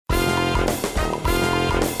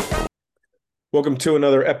Welcome to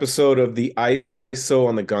another episode of the ISO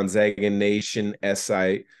on the Gonzaga Nation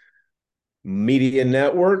SI Media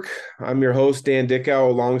Network. I'm your host, Dan Dickau,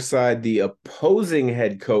 alongside the opposing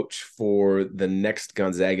head coach for the next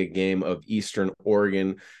Gonzaga game of Eastern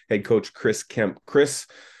Oregon, head coach Chris Kemp. Chris,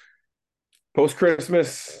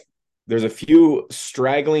 post-Christmas, there's a few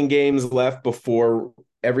straggling games left before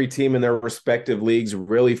every team in their respective leagues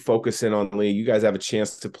really focus in on league. You guys have a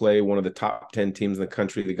chance to play one of the top 10 teams in the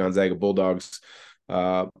country, the Gonzaga Bulldogs.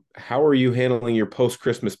 How are you handling your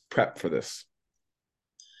post-Christmas prep for this?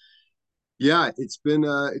 Yeah, it's been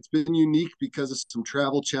unique because of some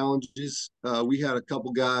travel challenges. We had a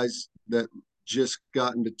couple guys that just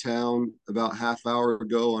got into town about half hour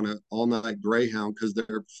ago on an all-night Greyhound because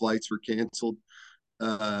their flights were canceled.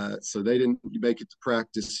 So they didn't make it to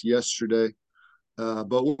practice yesterday.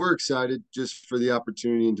 But we're excited just for the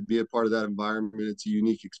opportunity and to be a part of that environment. It's a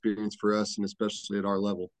unique experience for us, and especially at our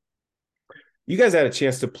level. You guys had a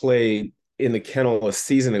chance to play in the kennel a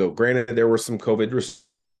season ago. Granted, there were some COVID restrictions.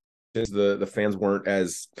 The fans weren't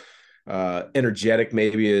as energetic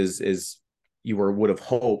maybe as you would have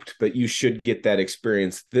hoped, but you should get that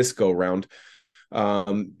experience this go round.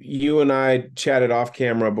 You and I chatted off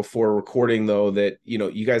camera before recording, though, that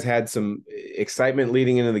you guys had some excitement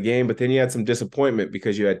leading into the game, but then you had some disappointment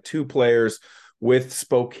because you had two players with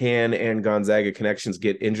Spokane and Gonzaga connections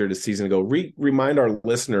get injured a season ago. Remind our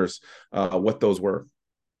listeners what those were.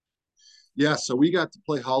 Yeah, so we got to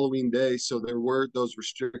play Halloween Day, so there were those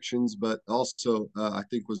restrictions, but also I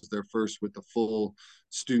think was their first with the full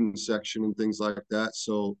student section and things like that.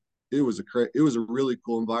 So it was a really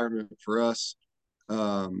cool environment for us.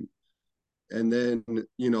 Um, and then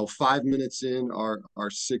 5 minutes in, our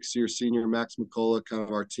 6 year senior Max McCullough, kind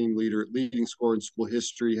of our team leader, leading scorer in school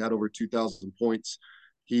history, had over 2,000 points.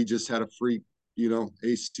 He just had a freak,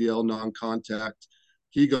 ACL non-contact.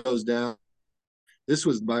 He goes down. This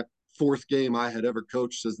was my fourth game I had ever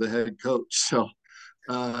coached as the head coach. So,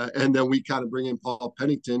 and then we kind of bring in Paul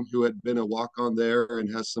Pennington, who had been a walk on there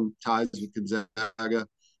and has some ties with Gonzaga.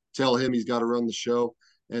 Tell him he's got to run the show.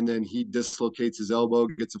 And then he dislocates his elbow,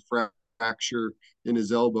 gets a fracture in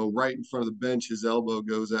his elbow right in front of the bench. His elbow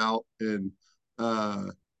goes out. And, I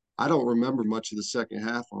don't remember much of the second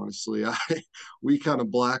half, honestly. We kind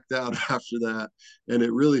of blacked out after that, and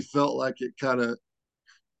it really felt like it kind of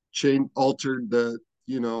altered the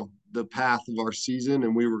path of our season,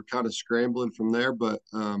 and we were kind of scrambling from there. But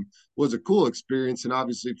was a cool experience, and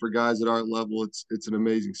obviously for guys at our level, it's an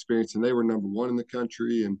amazing experience. And they were number one in the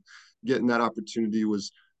country, and getting that opportunity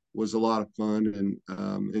was a lot of fun.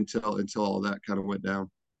 And until all that kind of went down.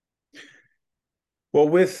 Well,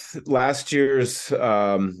 with last year's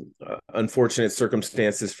unfortunate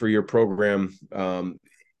circumstances for your program,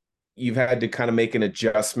 you've had to kind of make an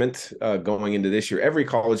adjustment going into this year. Every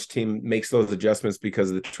college team makes those adjustments because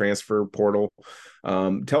of the transfer portal.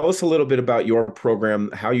 Tell us a little bit about your program,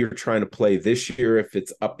 how you're trying to play this year, if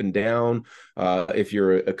it's up and down, if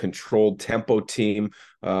you're a controlled tempo team,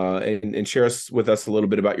 and share with us a little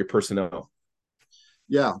bit about your personnel.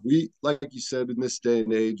 Yeah, we, like you said, in this day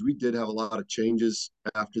and age, we did have a lot of changes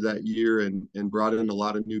after that year, and brought in a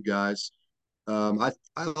lot of new guys. I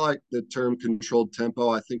like the term controlled tempo.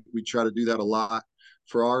 I think we try to do that a lot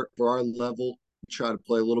for our level. Try to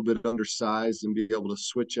play a little bit undersized and be able to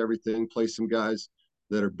switch everything, play some guys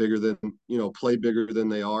that are bigger than, play bigger than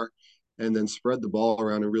they are, and then spread the ball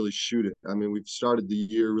around and really shoot it. I mean, we've started the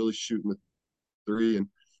year really shooting the three, and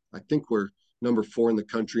I think we're number four in the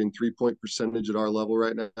country in 3 point percentage at our level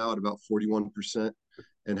right now at about 41%,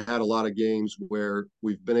 and had a lot of games where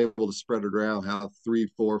we've been able to spread it around, have three,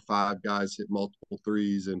 four, five guys hit multiple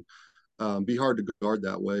threes, and be hard to guard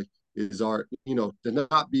that way. Is our, to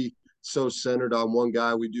not be so centered on one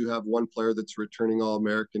guy. We do have one player that's returning All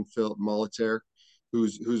American, Philip Molitere,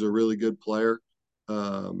 who's a really good player.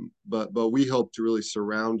 But we hope to really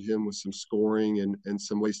surround him with some scoring and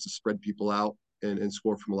some ways to spread people out and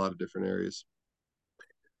score from a lot of different areas.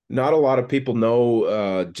 Not a lot of people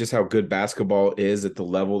know just how good basketball is at the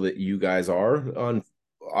level that you guys are on.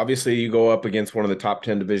 Obviously, you go up against one of the top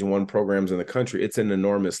 10 Division I programs in the country. It's an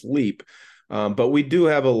enormous leap. But we do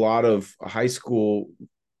have a lot of high school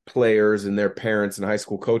players and their parents and high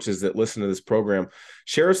school coaches that listen to this program.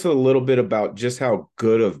 Share us a little bit about just how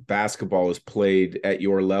good of basketball is played at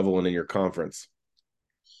your level and in your conference.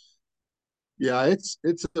 Yeah, it's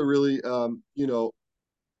a really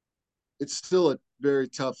it's still a very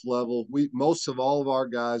tough level. We most of all of our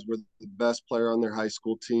guys were the best player on their high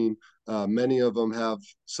school team. Many of them have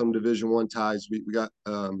some Division I ties. We got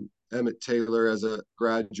Emmett Taylor as a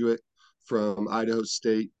graduate from Idaho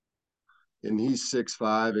State, and he's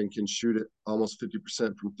 6'5" and can shoot it almost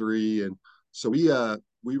 50% from three. And So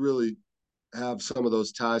we really have some of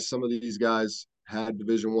those ties. Some of these guys had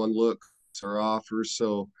Division I looks or offers,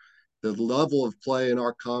 so the level of play in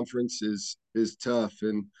our conference is tough.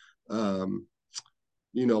 And um,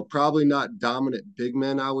 probably not dominant big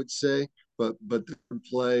men, I would say, but the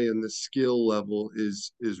play and the skill level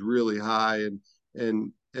is really high,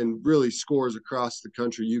 and really scores across the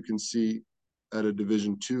country. You can see at a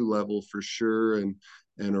Division II level for sure, and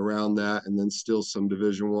around that, and then still some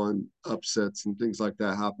Division I upsets and things like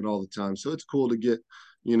that happen all the time. So it's cool to get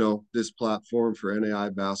this platform for NAI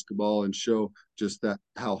basketball and show just that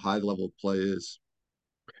how high level play is.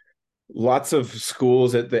 Lots of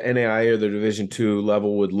schools at the NAI or the Division II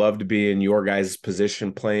level would love to be in your guys'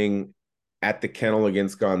 position playing at the Kennel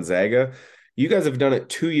against Gonzaga. You guys have done it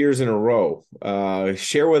 2 years in a row.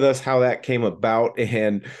 Share with us how that came about,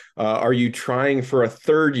 and are you trying for a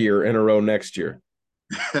third year in a row next year?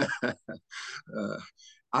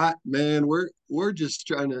 uh, we're just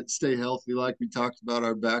trying to stay healthy, like we talked about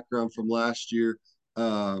our background from last year.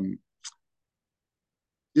 Um,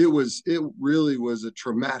 it really was a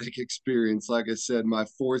traumatic experience. Like I said, my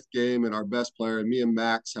fourth game, and our best player and me and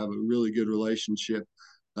Max have a really good relationship.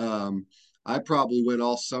 Um, I probably went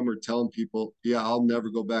all summer telling people, yeah, I'll never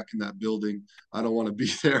go back in that building. I don't want to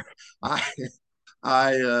be there. I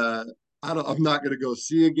I I'm not going to go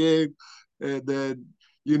see a game. And then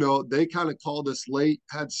they kind of called us late,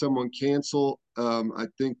 had someone cancel, I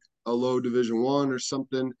think a low Division I or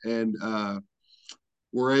something, and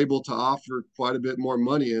were able to offer quite a bit more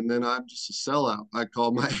money. And then I'm just a sellout. I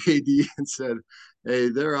called my AD and said, hey,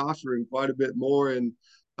 they're offering quite a bit more, and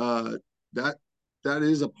uh, that that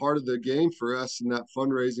is a part of the game for us in that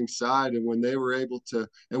fundraising side. And when they were able to,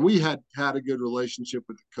 and we had a good relationship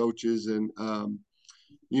with the coaches, and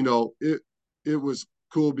it was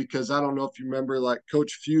cool because I don't know if you remember, like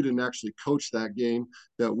Coach Feuden actually coached that game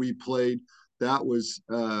that we played. That was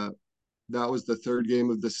the third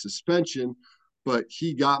game of the suspension, but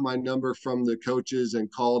he got my number from the coaches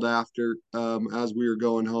and called after as we were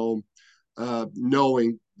going home,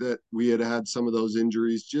 knowing that we had had some of those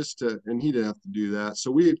injuries and he didn't have to do that. So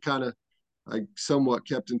we had kind of I somewhat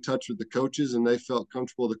kept in touch with the coaches, and they felt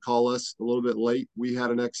comfortable to call us a little bit late. We had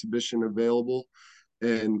an exhibition available,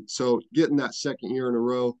 and so getting that second year in a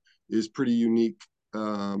row is pretty unique.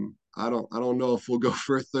 I don't know if we'll go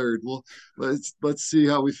for a third. Well, let's see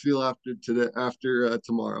how we feel after today, after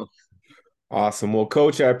tomorrow. Awesome. Well,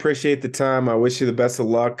 Coach, I appreciate the time. I wish you the best of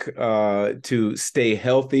luck to stay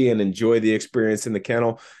healthy and enjoy the experience in the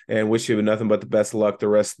kennel, and wish you nothing but the best of luck the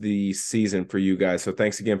rest of the season for you guys. So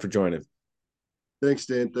thanks again for joining. Thanks,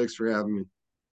 Dan. Thanks for having me.